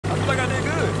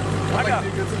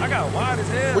I got wide as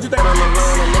hell. What you think? On the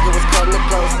run, a nigga was cutting it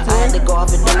close. I had to go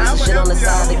off and do some shit on the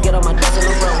side to get on my ducks in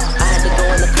a row. I had to go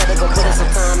in the cutter, go put in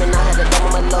some time, and I had to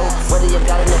double my load. Whether you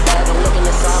got in the bag, I'm looking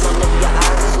inside, my nigga, your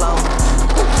eyes are slow.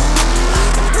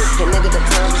 Hey nigga, the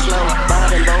time is slow.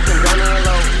 Bob and Bo can run it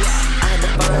low. I had to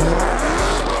find.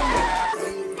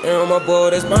 And on my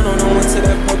board, that's burn on went to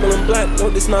that purple and black.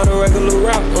 No, this not a regular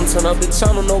route. Don't turn up the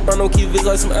channel, no burn, no key vids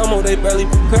like some ammo, they barely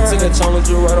prepare. Took that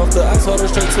challenger right off the ice, hold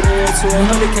straight to the 1 to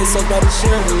 100K, so got a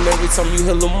share. And every time you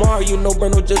hear Lamar, you know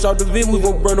burn no judge out the vid, we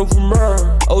gon' burn over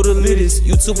murder. Oh, the littest,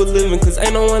 YouTuber living, cause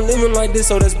ain't no one living like this,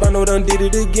 so that's Burno done did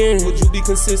it again. Would you be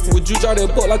consistent? Would you drive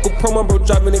that boat like a pro, my bro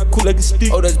driving it cool like a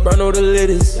stick? Oh, that's Burno the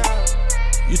littest,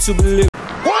 YouTuber living.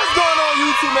 What's going on,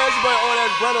 YouTube, man? It's your boy,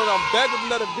 that's Brandon. I'm back with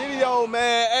another video,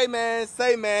 man. Hey, man,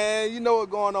 say, man, you know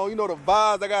what's going on. You know the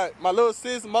vibes. I got my little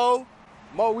sis,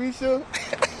 Moesha.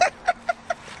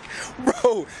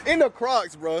 Bro, in the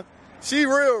Crocs, bro. She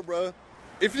real, bro.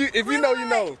 If you know, you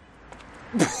know.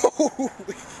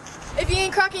 If you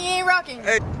ain't crocking, you ain't rocking.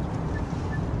 Hey.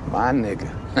 My nigga.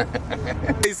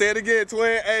 Hey, say it again,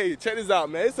 twin. Hey, check this out,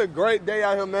 man. It's a great day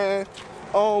out here, man.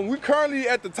 We currently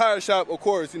at the tire shop, of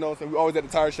course, you know what I'm saying? We always at the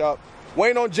tire shop.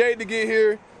 Waiting on Jade to get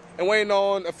here and waiting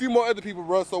on a few more other people,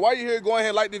 bro. So while you're here, go ahead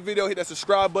and like this video, hit that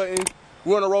subscribe button.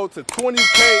 We're on the road to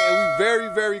 20K and we very,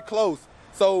 very close.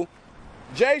 So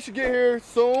Jade should get here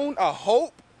soon, I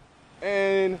hope.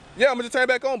 And yeah, I'm gonna just turn it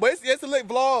back on. But it's a lit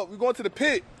vlog. We're going to the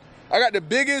pit. I got the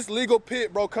biggest legal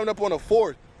pit, bro, coming up on the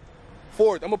 4th.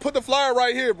 I'm gonna put the flyer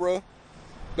right here, bro.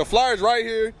 The flyer's right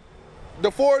here. The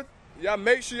 4th. Y'all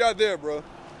make sure y'all there, bro.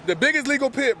 The biggest legal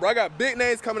pit, bro. I got big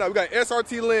names coming out. We got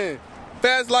SRT Lynn,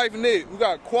 Fast Life Nick, we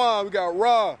got Quan, we got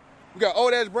Raw, we got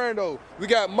Old Ass Brando, we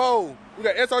got Mo, we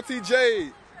got SRT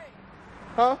Jade.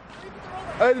 Huh?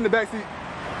 Oh, in the backseat.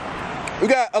 We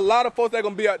got a lot of folks that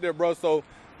gonna be out there, bro. So,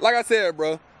 like I said,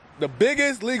 bro, the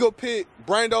biggest legal pit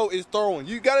Brando is throwing.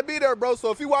 You gotta be there, bro.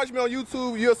 So if you watch me on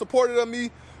YouTube, you're a supporter of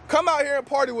me, come out here and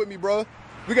party with me, bro.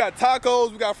 We got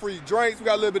tacos, we got free drinks, we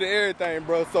got a little bit of everything,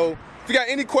 bro. So if you got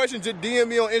any questions, just DM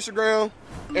me on Instagram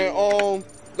and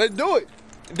let's do it.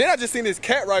 Then I just seen this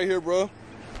cat right here, bro.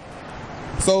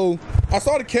 So I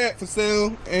saw the cat for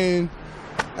sale and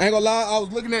I ain't gonna lie, I was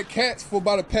looking at cats for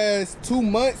about the past 2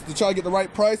 months to try to get the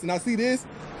right price, and I see this.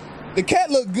 The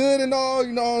cat look good and all,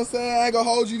 you know what I'm saying? I ain't gonna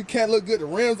hold you, the cat look good. The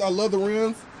rims, I love the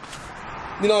rims.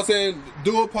 You know what I'm saying?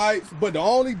 Dual pipes, but the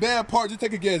only bad part, just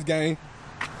take a guess, gang.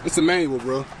 It's a manual,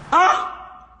 bro.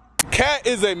 Cat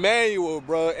is a manual,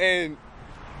 bro, and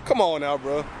come on now,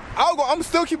 bro. I'm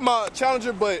still keeping my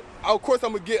Challenger, but of course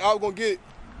I'm gonna get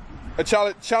a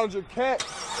Challenger cat.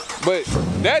 But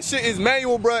that shit is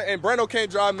manual, bro, and Brando can't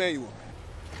drive manual.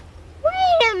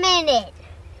 Wait a minute.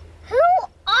 Who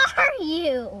are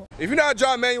you? If you're not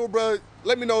driving manual, bro,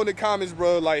 let me know in the comments,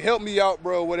 bro. Like, help me out,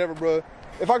 bro, whatever, bro.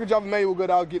 If I could drive a manual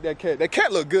good, I'll get that cat. That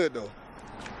cat look good, though.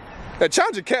 That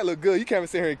Challenger cat look good. You can't even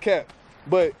sit here and cap.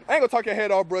 But I ain't gonna talk your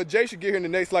head off, bro. Jay should get here in the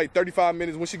next like 35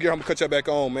 minutes. When she get here, I'm gonna cut y'all back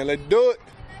on, man. Let's do it.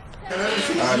 All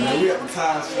right, man, we at the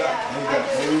tire shop.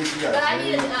 But I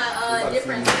need a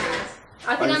different tires.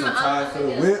 I think I'm tires for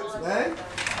the whips, man.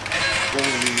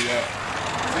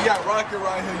 We got Rocket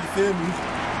right here, you feel me?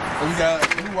 And we got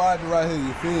Blue Wide right here,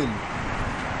 you feel me?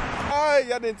 Alright,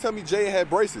 y'all didn't tell me Jay had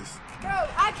braces. Bro,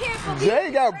 I can't believe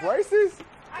Jay got braces?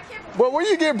 I can't believe But where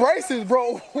you get braces,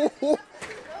 bro?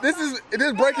 This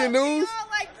breaking news.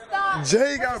 Stop.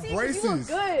 Jay got braces. You look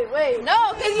good. Wait,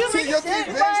 no, cause you See, your teeth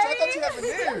big. I thought you had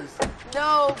veneers.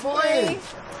 No, boy.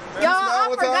 Y'all, I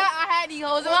forgot I had these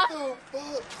hoes in my.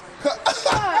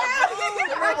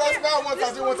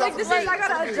 I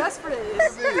gotta adjust for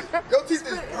this. Your teeth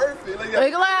is perfect.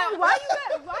 Like, why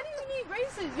do you need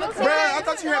braces? I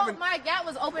thought you had. My gap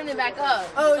was opening back up.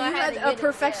 Oh, so you had a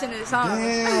perfectionist, huh?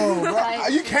 Damn, bro.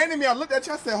 You came to me. I looked at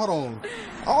you. I said, "Hold on.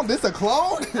 Oh, this a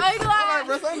clone?" I'm like,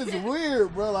 bro, something is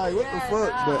weird, bro. Like, what the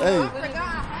fuck? But hey,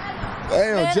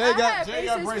 damn, Jay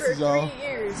got braces, y'all.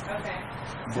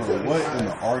 Bro, what in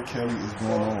the R. Kelly is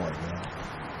going on right now?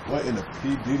 What in the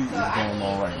P. Diddy is going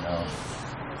on right now?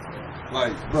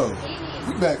 Like, bro,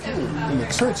 we back here in the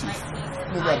trenches.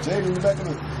 We got Jay in the back of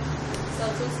the...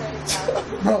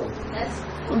 Bro,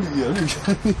 let me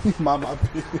mind my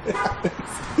business.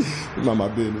 Mind my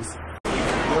business.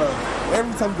 Bro,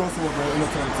 every time you go somewhere, bro, end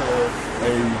up turning to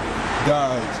a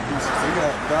Dodge. So you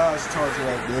got a Dodge Charger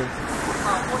right there.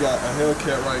 You got a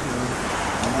Hellcat right here.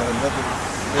 You got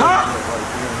another...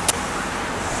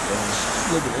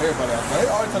 Look at everybody out there. They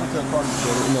always trying to tell parties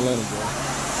in Atlanta, bro.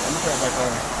 I'm gonna turn back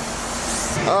on.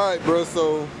 Alright,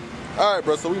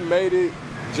 bro, so we made it.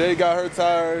 Jay got her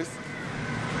tires.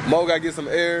 Mo gotta get some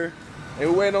air. And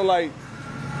we waiting on like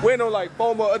waiting on like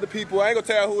 4 more other people. I ain't gonna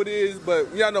tell y'all who it is,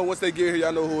 but y'all know once they get here,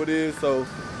 y'all know who it is. So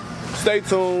stay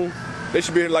tuned. They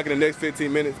should be here like in the next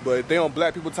 15 minutes, but if they on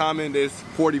black people timing, there's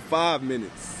 45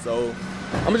 minutes. So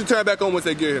I'm gonna just turn it back on once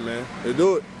they get here, man. Let's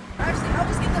do it. Actually, I'll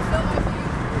just get the film off of you.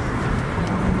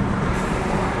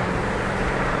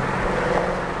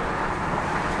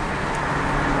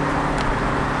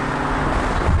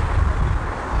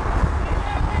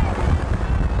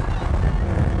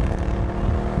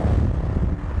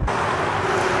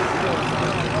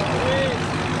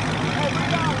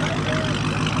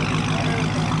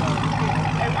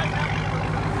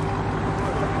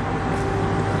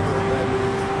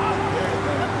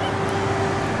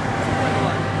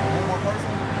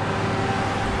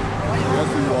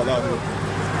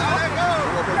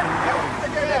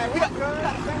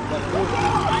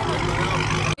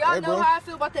 Y'all know how I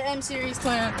feel about the M series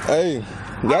clan. Hey,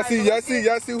 y'all see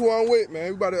who I'm with,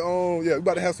 man. We about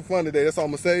to have some fun today. That's all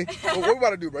I'm gonna say. What we about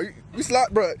to do, bro? We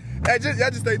slot, bro. Hey, y'all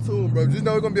just stay tuned, bro. Just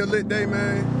know it's gonna be a lit day,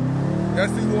 man. Y'all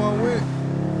see who I'm with.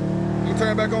 I'm gonna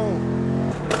turn it back on.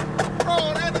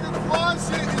 Bro, that nigga Quan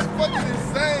shit is fucking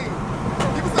insane.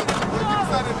 Give me something, bro. Give me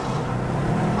something.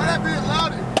 Why that being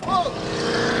louder? Whoa.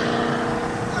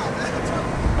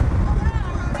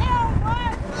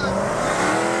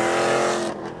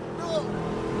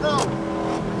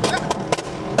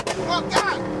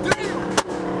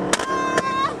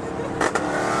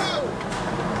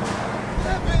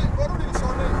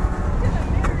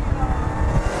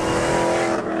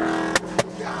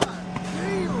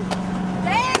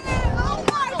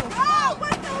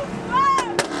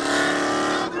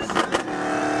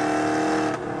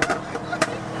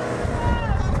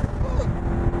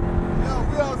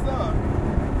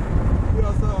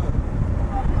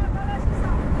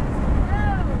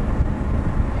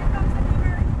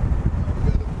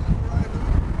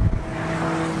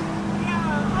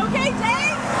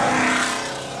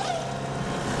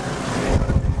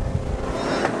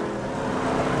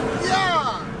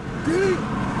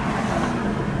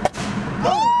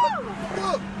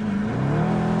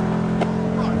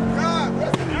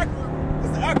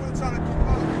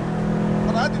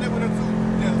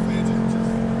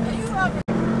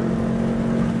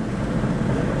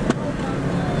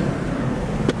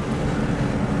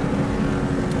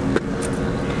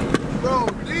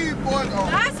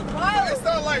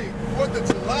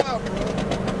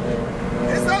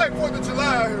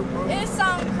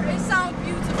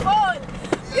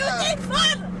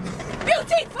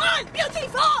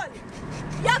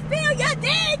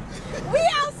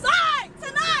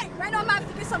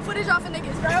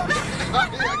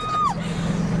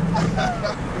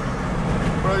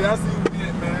 Bro, y'all see me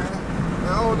yet, man? I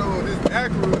don't know if it's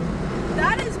accurate.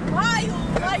 That is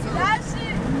wild. Like that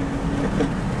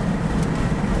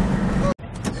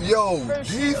shit. Yo,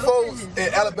 these folks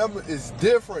in Alabama is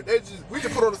different. We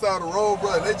just put on the side of the road,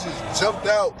 bro, and they just jumped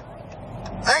out.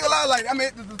 I ain't gonna lie, like, I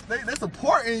mean, they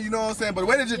supporting, you know what I'm saying? But the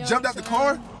way they just jumped out the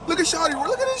car, look at Shawty,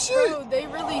 look at this shit. Bro, they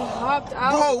really hopped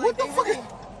out. Bro, what the fuck?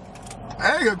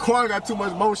 I ain't gonna Quan got too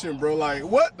much motion, bro. Like,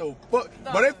 what the fuck?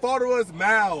 But they followed us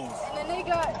miles. And then they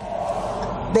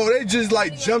got... Bro, they just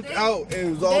like jumped out and it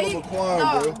was all over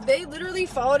Quan, bro. They literally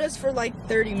followed us for like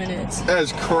 30 minutes.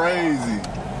 That's crazy.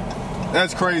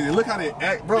 That's crazy. Look how they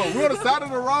act. Bro, we're on the side of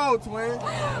the road, twin.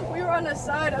 We were on the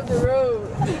side of the road.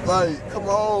 Like, come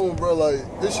on, bro.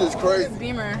 Like, this shit's crazy.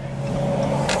 Beamer.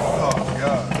 Oh,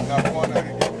 God. Now, Quan out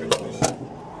here getting rid of this shit.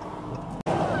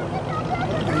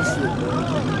 Look at this shit, bro.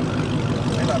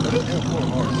 They not really in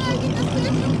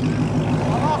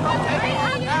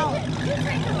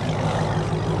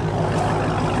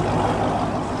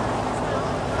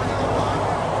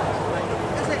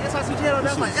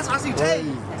for SRCJ.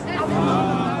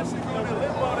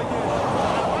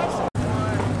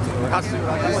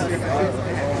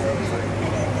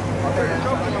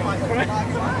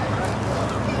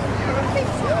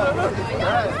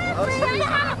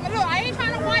 I ain't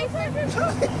trying to wipe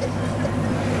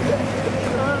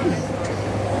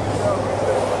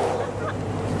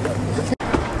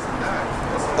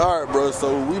Alright, bro,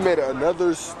 so we made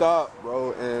another stop,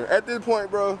 bro, and at this point,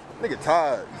 bro, nigga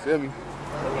tired, you feel me?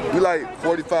 We like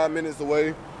 45 minutes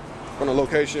away from the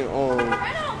location on,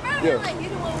 yeah.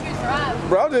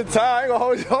 Bro, I'm just tired, I ain't gonna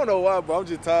hold you, I don't know why, bro, I'm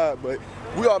just tired, but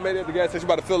we all made it at the gas station,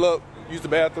 about to fill up, use the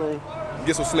bathroom,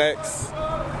 get some snacks,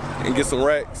 and get some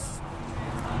racks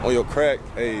on your crack,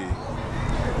 hey. You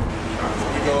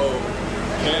go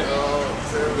Kent,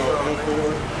 you go M4,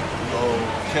 you go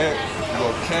Kent, you go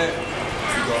Kent,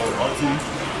 you go RT,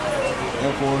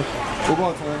 M4. We're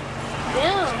going, twin.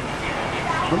 Yeah.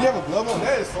 When you have a glove on,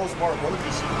 that is so smart, bro. Look at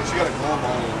this shit. She got a glove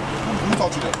on. Who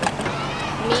taught you that?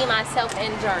 me, myself,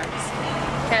 and germs.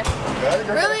 Okay?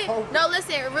 Really? No,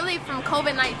 listen. Really, from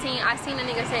COVID-19, I seen a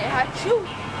nigga say, "Achoo."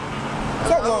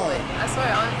 I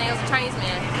swear, only thing was a Chinese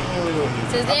man.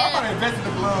 Since then, I invented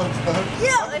the gloves.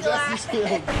 yeah,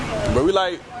 But we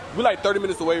like 30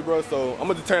 minutes away, bro. So I'm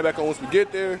gonna turn back on once we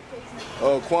get there.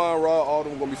 Quan, Raw, all of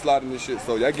them gonna be sliding this shit.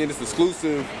 So y'all getting this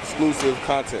exclusive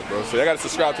content, bro. So y'all gotta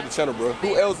subscribe to the channel, bro.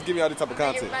 Who else is giving y'all this type of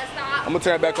content? I'm gonna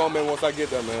turn it back on, man, once I get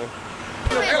there, man.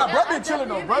 Hey, like, bro been chilling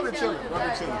though. Bro been chilling. I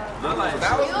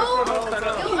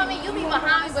mean, you be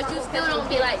behind me, but you still don't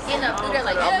be like getting up through there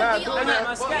like, yeah, be on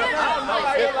that. I'm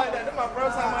not here like that. This my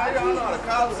first time out here. I don't know how the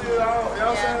cops here. You know what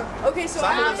I'm saying? Okay, so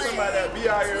I'm somebody that be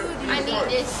out here. I need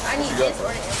this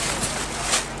or this.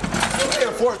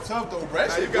 It's Fort tough though, bro.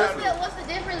 What's the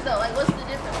difference though? Like, what's the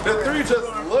difference? The 3 just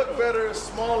look better,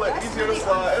 smaller, easier to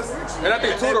slide. And I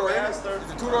think two-door, right? Is it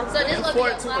two-door? So this gonna be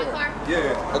a slide car?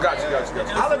 Yeah. I got you.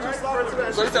 I'll let you slide into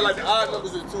that. So you said like the odd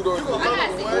numbers is 2 doors,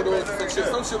 4 doors,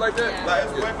 some shit like that? Like,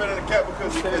 it's way better than the cat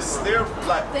because it's there,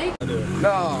 like...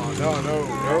 No.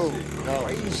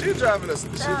 She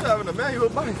driving a manual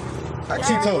bike. I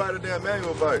can't even ride a damn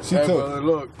manual bike. She took.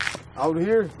 Look, out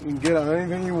here, you can get on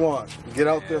anything you want. Get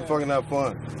out there and fucking have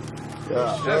fun.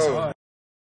 Yeah. That's fine.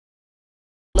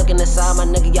 Looking inside, my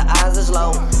nigga, your eyes is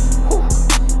low.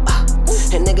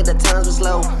 And nigga, the times was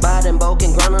slow. Buy them bulk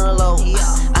and grind on the low.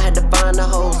 I had to find the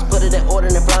hoes, put it in order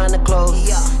and flying the clothes.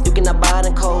 You cannot buy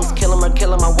them codes, kill 'em or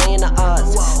kill 'em, I weighing the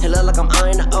odds. It look like I'm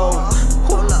eyeing the O.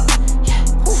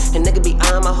 And nigga be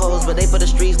eyeing my hoes, but they for the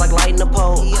streets like lighting the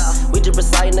pole. We just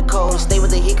reciting the code, stay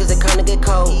with the heat cause it kinda get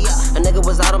cold. A nigga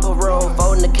was out on parole,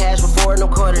 folding the cash with 4 in them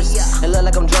quarters. It look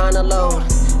like I'm drawing a load.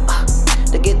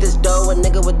 To get this dough, a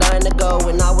nigga was dying to go.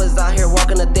 And I was out here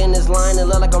walking the thinnest line, it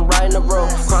look like I'm riding the road.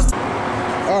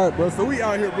 Alright, bro, so we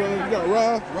out here, bro. We got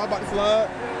Rob about to slide.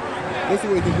 Let's see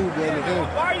what he can do, bro.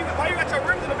 Why you got your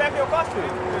rims in the back of your costume?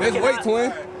 Let's wait,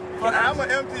 twin. I'm an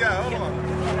empty out. Hold on.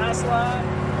 Can I slide?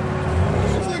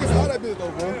 This nigga slide that bitch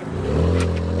though, bro.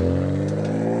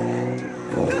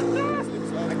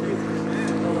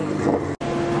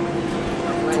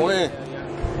 Twin.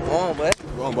 Come on, boy.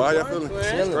 Come on, boy. How y'all feeling?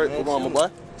 Straight. Come on, my boy.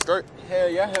 Straight. Hell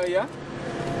yeah.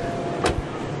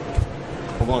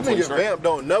 Come on, twin. Nigga Vamp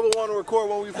don't never want to record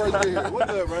when we first get here.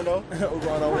 What's up, Rando? What's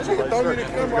going on? Nigga throw me the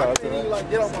camera, I can't even like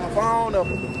get off my phone up.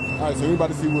 Alright, so we about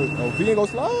to see what V ain't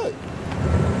gonna slide.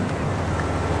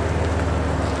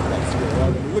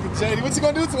 Look at JD. What you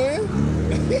gonna do, twin?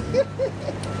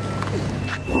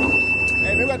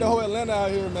 Hey, they got the whole Atlanta out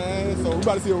here, man. So we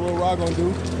about to see what Rod gonna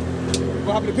do.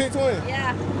 What happened to Pit, twin?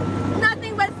 Yeah.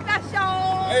 Nothing but special.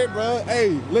 Hey, bro.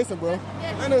 Hey, listen, bro.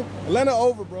 Atlanta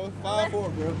over, bro. 5-4,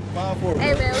 bro. 5-4.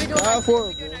 Hey, man, we doing 5-4,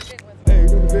 bro. big ones. Hey, we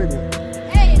doing the big one.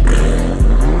 Hey.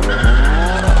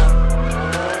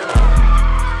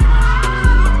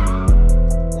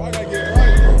 I gotta get it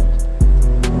right.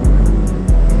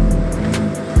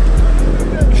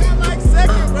 Like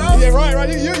second, bro. Yeah, right.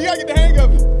 You gotta get the hang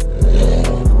of it.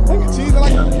 Look at cheese. I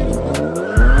like it.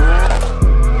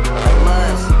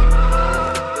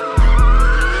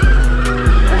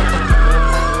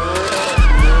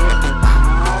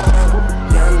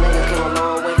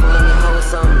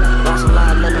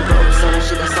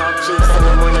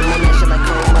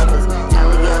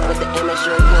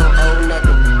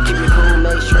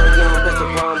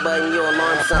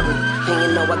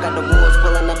 I got the wolves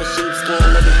pulling up a sheepskin,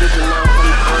 niggas bitching out from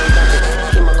the iron bucket.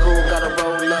 Keep my cool, gotta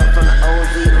roll up from the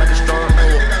OZ like a strong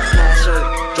onion. Pass shirt,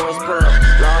 joints pull up,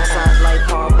 long size like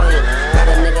Paul Bunyan.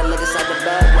 Got a nigga look inside the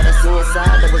bag, what I see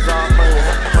inside, that was all funny.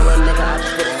 Told a nigga I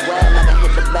just spit a swag like I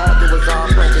hit the bag, it was all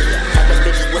punches. Got the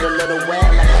bitches with a little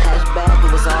wag like a hatchback,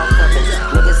 it was all cuffing.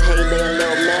 Niggas hate they a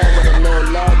little mad with a little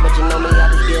lag, but you know me, I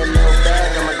just get a little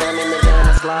bag. I'm a Grammy nigga and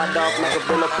I slide off like a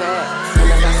Bruno pad. And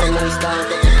I got so many styles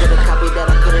that